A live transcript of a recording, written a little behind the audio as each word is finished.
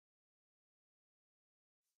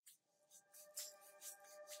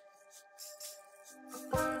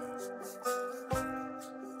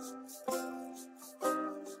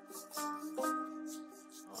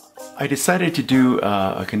I decided to do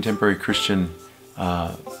a contemporary Christian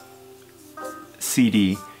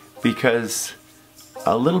CD because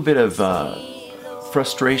a little bit of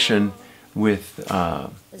frustration with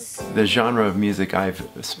the genre of music I've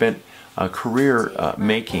spent a career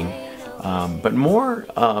making, but more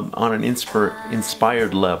on an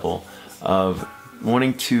inspired level of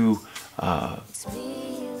wanting to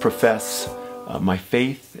profess my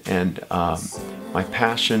faith and my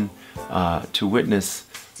passion to witness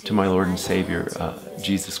to my Lord and Savior,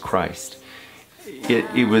 Jesus Christ.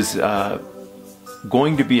 It was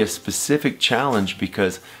going to be a specific challenge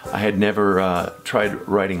because I had never tried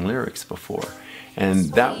writing lyrics before.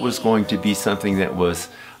 And that was going to be something that was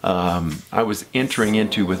I was entering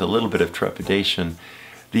into with a little bit of trepidation.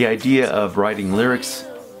 The idea of writing lyrics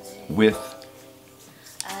with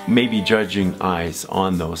maybe judging eyes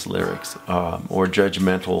on those lyrics or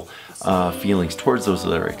judgmental feelings towards those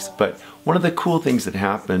lyrics. But one of the cool things that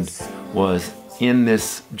happened was in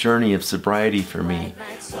this journey of sobriety for me,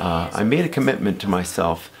 I made a commitment to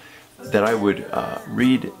myself that I would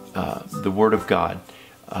read the Word of God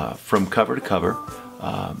from cover to cover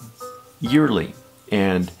yearly.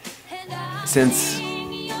 And since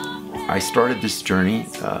I started this journey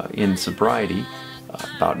in sobriety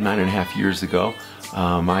about 9.5 years ago,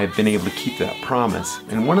 I've been able to keep that promise.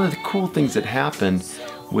 And one of the cool things that happened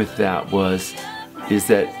with that is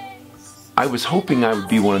that I was hoping I would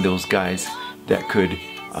be one of those guys that could,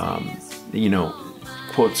 you know,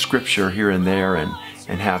 quote scripture here and there and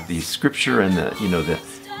have the scripture and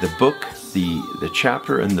the book, the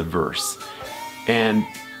chapter and the verse. And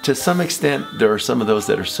to some extent, there are some of those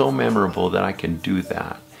that are so memorable that I can do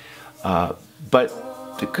that.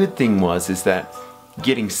 But the good thing is that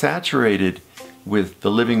getting saturated with the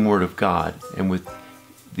living Word of God and with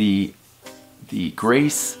the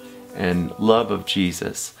grace and love of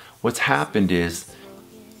Jesus, what's happened is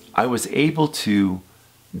I was able to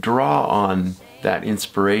draw on that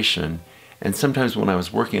inspiration, and sometimes when I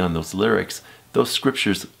was working on those lyrics, those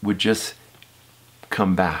scriptures would just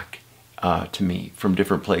come back to me from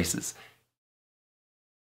different places.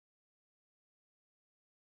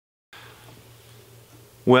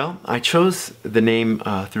 Well, I chose the name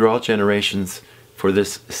Through All Generations for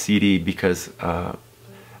this CD because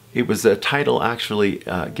it was a title actually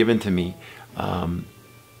given to me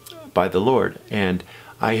by the Lord, and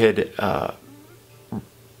I had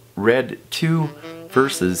read 2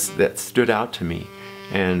 verses that stood out to me,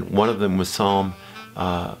 and one of them was Psalm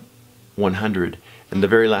 100, and the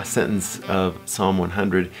very last sentence of Psalm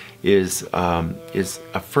 100 is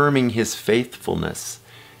affirming His faithfulness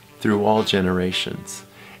through all generations.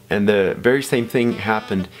 And the very same thing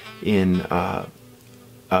happened in a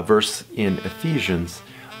verse in Ephesians.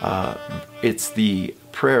 It's the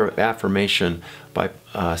prayer of affirmation by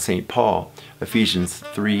St. Paul, Ephesians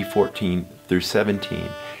 3:14 through 17.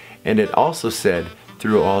 And it also said,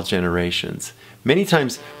 through all generations. Many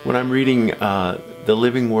times when I'm reading the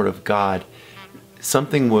living Word of God,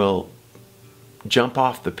 something will jump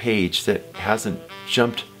off the page that hasn't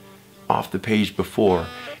jumped off the page before.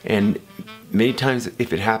 And many times,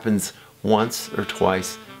 if it happens once or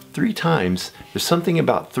twice, 3 times, there's something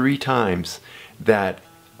about 3 times that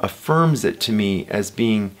affirms it to me as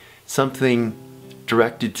being something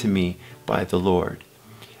directed to me by the Lord.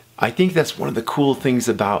 I think that's one of the cool things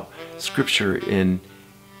about Scripture and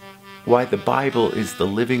why the Bible is the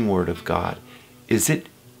living Word of God, is it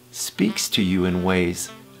speaks to you in ways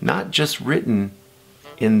not just written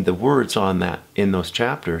in the words in those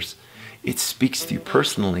chapters. It speaks to you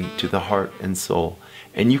personally, to the heart and soul,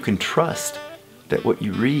 and you can trust that what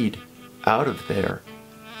you read out of there,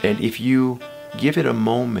 and if you give it a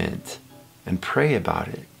moment and pray about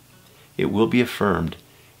it, it will be affirmed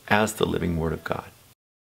as the living Word of God.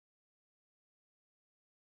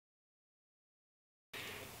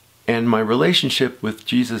 And my relationship with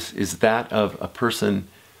Jesus is that of a person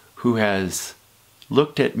who has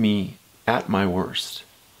looked at me at my worst,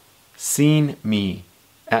 seen me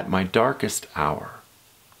at my darkest hour,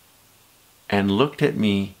 and looked at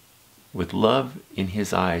me with love in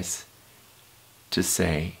His eyes to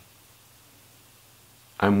say,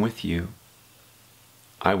 I'm with you.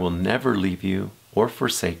 I will never leave you or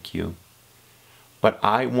forsake you, but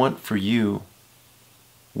I want for you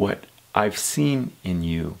what I've seen in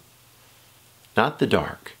you, not the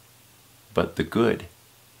dark, but the good,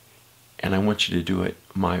 and I want you to do it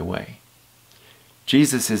my way.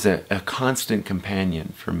 Jesus is a constant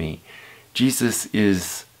companion for me. Jesus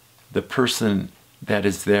is the person that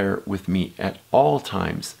is there with me at all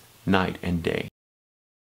times, night and day.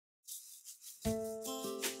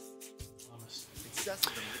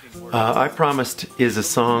 I Promised is a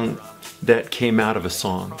song that came out of a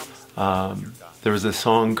song. there was a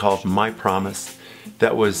song called My Promise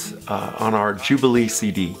that was on our Jubilee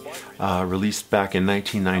CD, released back in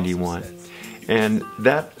 1991. And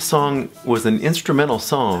that song was an instrumental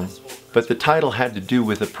song, but the title had to do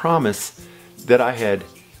with a promise that I had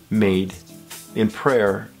made in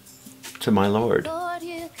prayer to my Lord.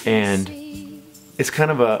 And it's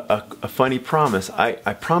kind of a funny promise.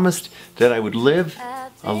 I promised that I would live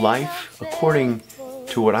a life according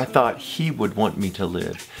to what I thought He would want me to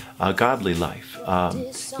live. A godly life, a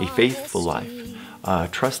faithful life, a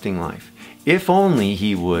trusting life. If only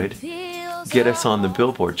He would get us on the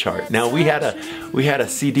Billboard chart. Now we had a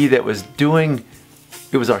CD that was doing,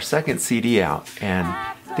 it was our second CD out, and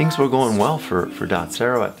things were going well for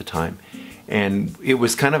Dotsero at the time. And it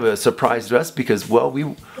was kind of a surprise to us because, well, we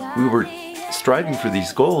were striving for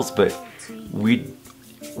these goals, but we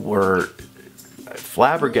were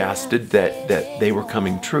flabbergasted that they were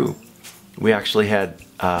coming true. We actually had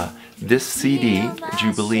this CD,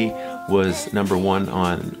 Jubilee, was #1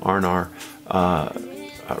 on R&R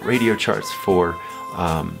radio charts for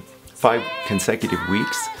 5 consecutive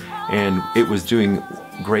weeks, and it was doing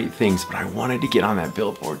great things, but I wanted to get on that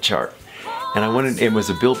Billboard chart, and it was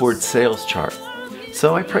a Billboard sales chart.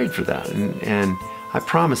 So I prayed for that, and I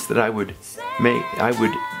promised that I would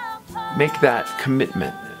make that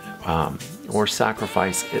commitment or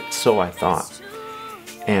sacrifice it, so I thought.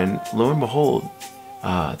 And lo and behold,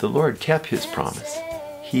 the Lord kept His promise.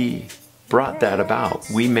 He brought that about.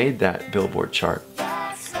 We made that Billboard chart.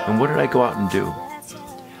 And what did I go out and do?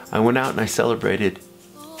 I went out and I celebrated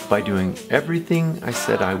by doing everything I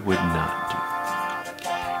said I would not do.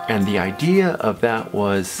 And the idea of that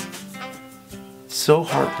was so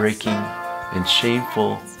heartbreaking and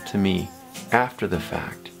shameful to me after the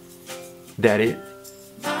fact that it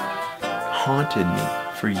haunted me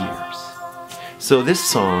for years. So this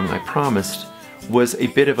song, I promised, was a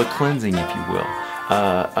bit of a cleansing, if you will,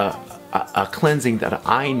 a cleansing that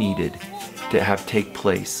I needed to have take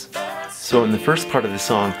place. So in the first part of the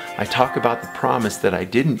song, I talk about the promise that I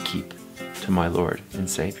didn't keep to my Lord and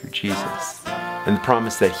Savior Jesus, and the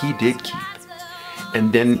promise that He did keep.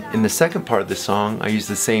 And then in the second part of the song, I use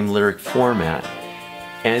the same lyric format,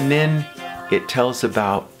 and then it tells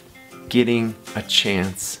about getting a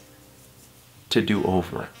chance to do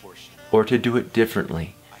over, or to do it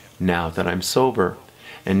differently, now that I'm sober,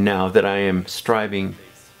 and now that I am striving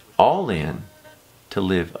all in to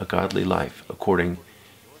live a godly life according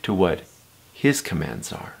to what His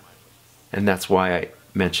commands are. And that's why I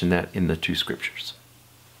mentioned that in the 2 scriptures.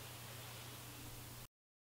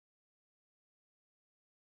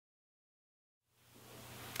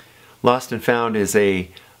 Lost and Found is a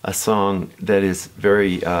song that is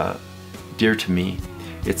very dear to me.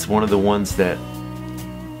 It's one of the ones that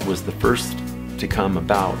was the first to come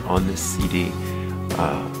about on this CD.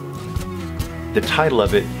 The title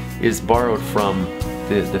of it is borrowed from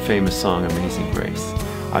the famous song Amazing Grace.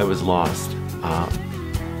 I was lost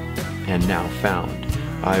and now found.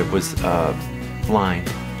 I was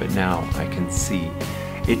blind, but now I can see.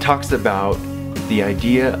 It talks about the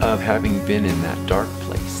idea of having been in that dark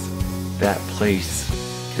place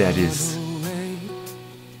that is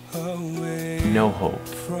no hope,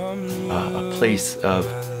 a place of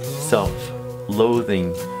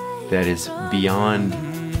self-loathing that is beyond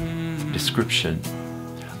description,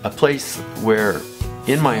 a place where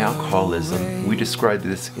in my alcoholism, we described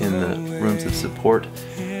this in the rooms of support,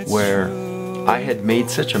 where I had made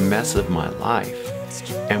such a mess of my life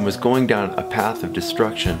and was going down a path of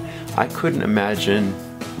destruction. I couldn't imagine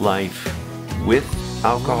life with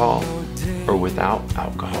alcohol or without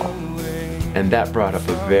alcohol. And that brought up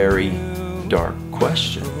a very dark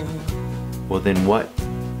question. Well, then what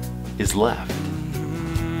is left?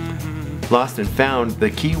 Lost and Found, the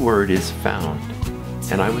key word is found.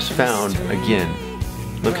 And I was found again,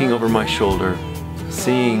 looking over my shoulder,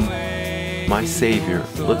 seeing my Savior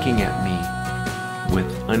looking at me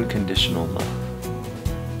with unconditional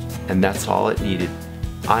love. And that's all it needed,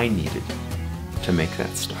 I needed, to make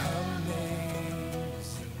that start.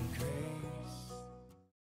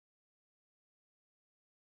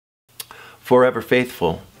 Forever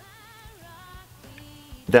Faithful,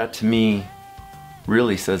 that to me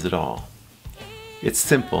really says it all. It's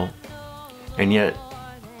simple, and yet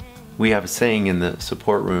we have a saying in the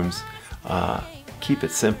support rooms, keep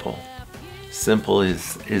it simple. Simple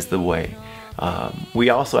is the way. We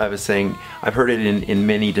also have a saying, I've heard it in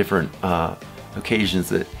many different occasions,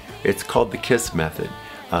 that it's called the KISS method.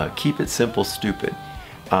 Keep it simple, stupid.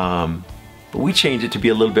 But we change it to be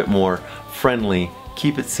a little bit more friendly.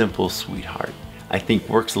 Keep it simple, sweetheart. I think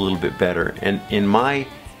works a little bit better. And in my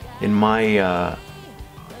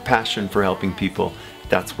passion for helping people,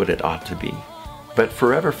 that's what it ought to be. But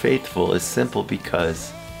forever faithful is simple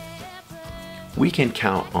because we can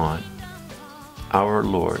count on our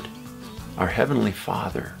Lord, our Heavenly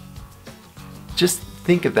Father. Just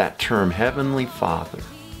think of that term, Heavenly Father.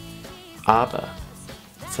 Abba.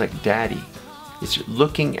 It's like Daddy. It's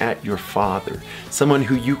looking at your Father, someone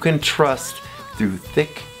who you can trust through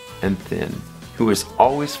thick and thin, who is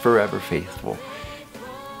always forever faithful.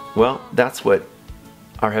 Well, that's what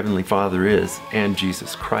our Heavenly Father is, and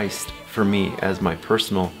Jesus Christ for me as my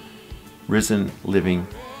personal risen, living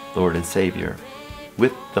Lord and Savior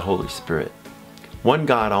with the Holy Spirit. One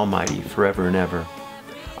God Almighty forever and ever.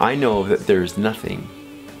 I know that there is nothing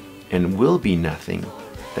and will be nothing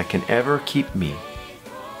that can ever keep me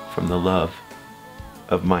from the love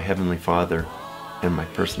of my Heavenly Father and my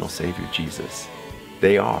personal Savior Jesus.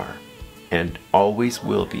 They are and always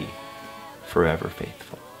will be forever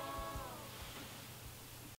faithful.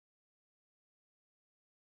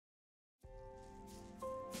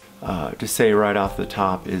 To say right off the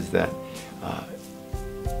top is that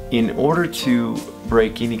in order to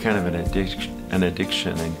break any kind of an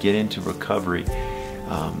addiction and get into recovery,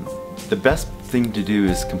 the best thing to do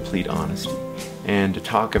is complete honesty and to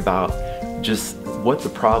talk about just what the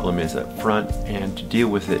problem is up front and to deal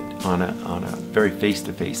with it on a very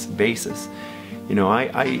face-to-face basis. You know,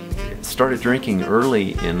 I started drinking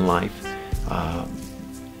early in life.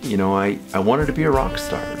 You know, I wanted to be a rock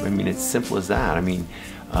star. I mean, it's simple as that. I mean,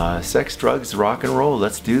 sex, drugs, rock and roll,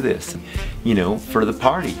 let's do this. You know, for the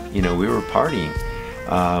party. You know, we were partying.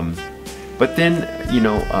 But then, you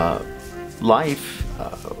know, life,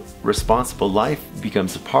 responsible life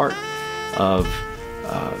becomes a part of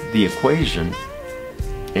the equation.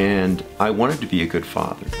 And I wanted to be a good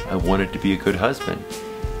father. I wanted to be a good husband.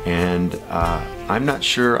 And I'm not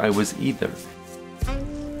sure I was either.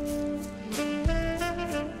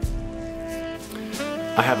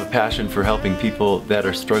 I have a passion for helping people that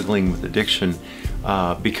are struggling with addiction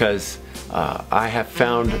because I have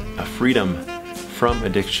found a freedom from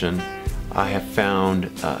addiction. I have found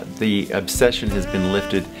the obsession has been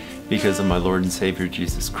lifted because of my Lord and Savior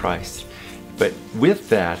Jesus Christ. But with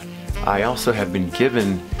that, I also have been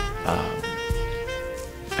given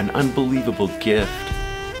an unbelievable gift,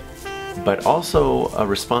 but also a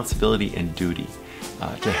responsibility and duty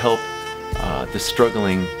to help the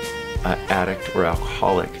struggling addict or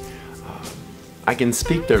alcoholic. I can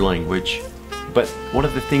speak their language, but one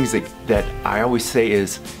of the things that I always say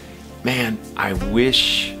is, man, I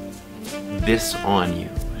wish this on you.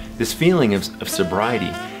 This feeling of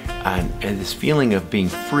sobriety and this feeling of being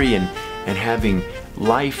free and having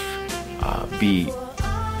life be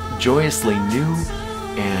joyously new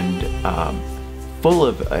and full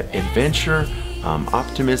of adventure,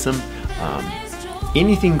 optimism.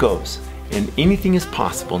 Anything goes and anything is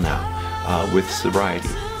possible now with sobriety.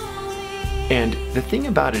 And the thing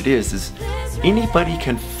about it is anybody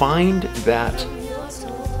can find that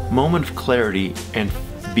moment of clarity and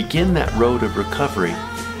begin that road of recovery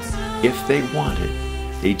if they want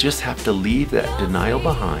it. They just have to leave that denial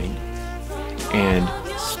behind and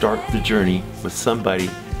start the journey with somebody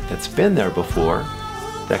that's been there before,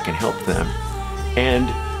 that can help them and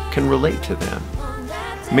can relate to them.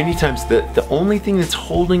 Many times the only thing that's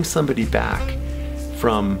holding somebody back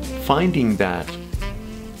from finding that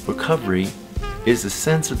recovery is a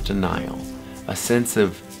sense of denial, a sense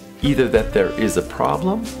of either that there is a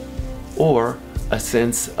problem or a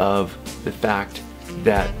sense of the fact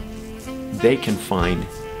that they can find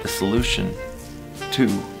the solution to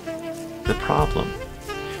the problem.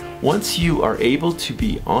 Once you are able to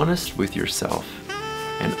be honest with yourself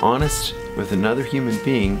and honest with another human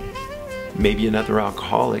being, maybe another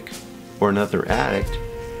alcoholic or another addict,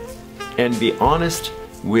 and be honest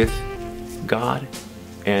with God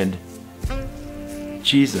and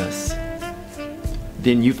Jesus,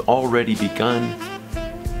 then you've already begun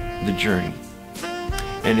the journey.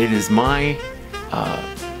 And it is my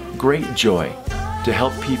great joy to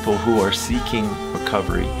help people who are seeking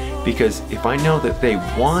recovery, because if I know that they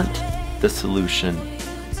want the solution,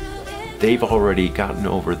 they've already gotten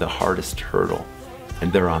over the hardest hurdle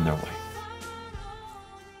and they're on their way.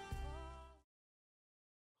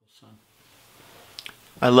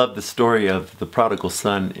 I love the story of the prodigal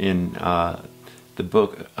son in the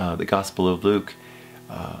book, the Gospel of Luke.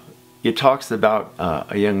 It talks about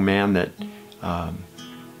a young man that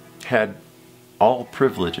had all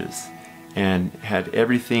privileges and had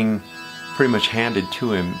everything pretty much handed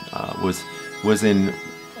to him, was in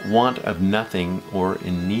want of nothing or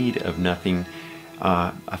in need of nothing,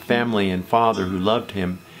 a family and father who loved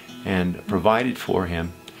him and provided for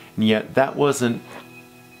him, and yet that wasn't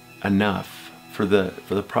enough for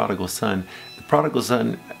the prodigal son. The prodigal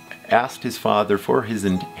son asked his father for his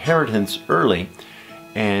inheritance early,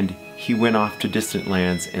 and he went off to distant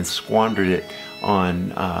lands and squandered it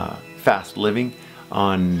on fast living,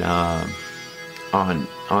 on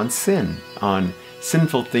sin, on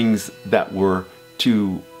sinful things that were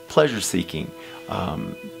to pleasure-seeking,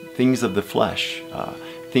 things of the flesh,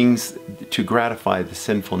 things to gratify the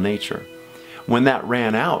sinful nature. When that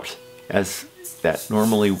ran out, as that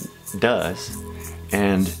normally does,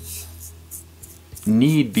 and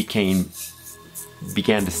need began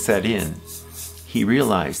to set in, he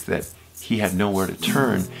realized that he had nowhere to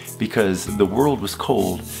turn because the world was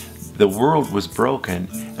cold, the world was broken,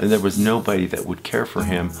 and there was nobody that would care for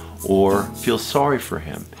him or feel sorry for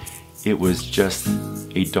him. It was just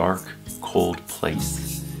a dark, cold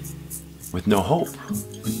place with no hope.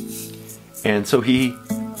 And so he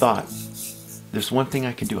thought, there's one thing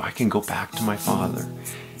I can do. I can go back to my father.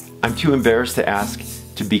 I'm too embarrassed to ask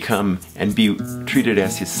to become and be treated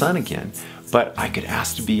as his son again, but I could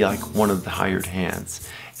ask to be like one of the hired hands,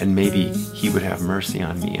 and maybe he would have mercy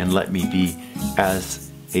on me and let me be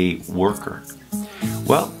as a worker.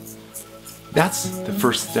 Well, that's the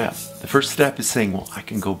first step. The first step is saying, well, I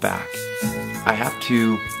can go back. I have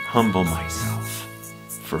to humble myself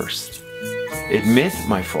first. Admit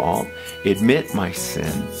my fault, admit my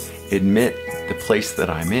sin, admit the place that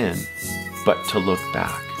I'm in, but to look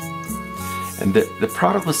back. And the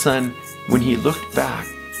prodigal son, when he looked back,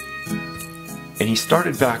 and he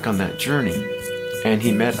started back on that journey, and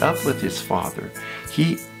he met up with his father,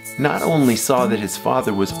 he not only saw that his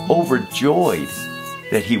father was overjoyed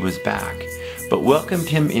that he was back, but welcomed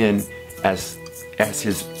him in as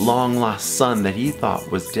his long-lost son that he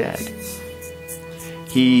thought was dead.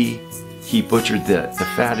 He butchered the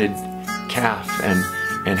fatted calf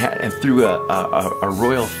and threw a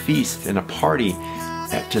royal feast and a party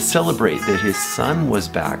to celebrate that his son was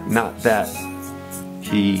back, not that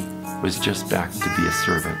he was just back to be a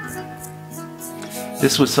servant.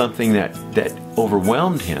 This was something that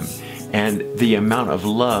overwhelmed him, and the amount of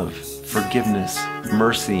love, forgiveness,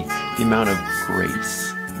 mercy, the amount of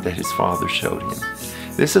grace that his father showed him.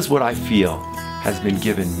 This is what I feel has been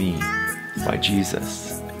given me by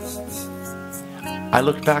Jesus. I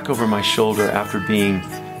looked back over my shoulder after being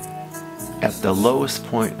at the lowest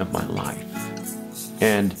point of my life.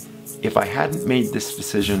 And if I hadn't made this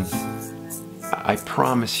decision, I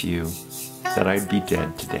promise you that I'd be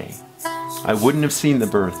dead today. I wouldn't have seen the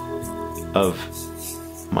birth of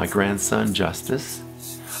my grandson, Justice.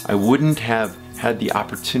 I wouldn't have had the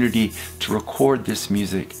opportunity to record this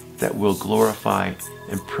music that will glorify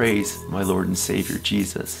and praise my Lord and Savior,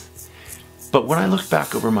 Jesus. But when I look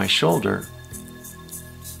back over my shoulder,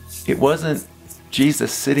 it wasn't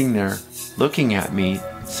Jesus sitting there looking at me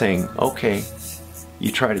saying, okay,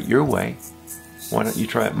 you tried it your way, why don't you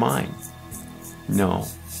try it mine? No.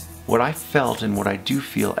 What I felt and what I do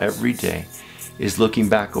feel every day is looking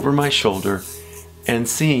back over my shoulder and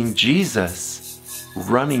seeing Jesus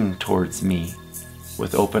running towards me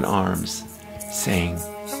with open arms, saying,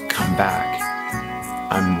 come back.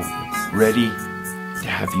 I'm ready to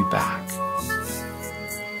have you back.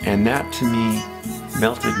 And that to me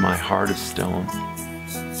melted my heart of stone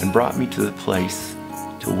and brought me to the place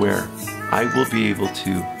to where I will be able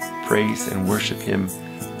to praise and worship Him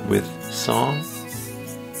with song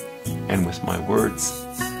and with my words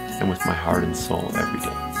and with my heart and soul every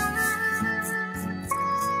day.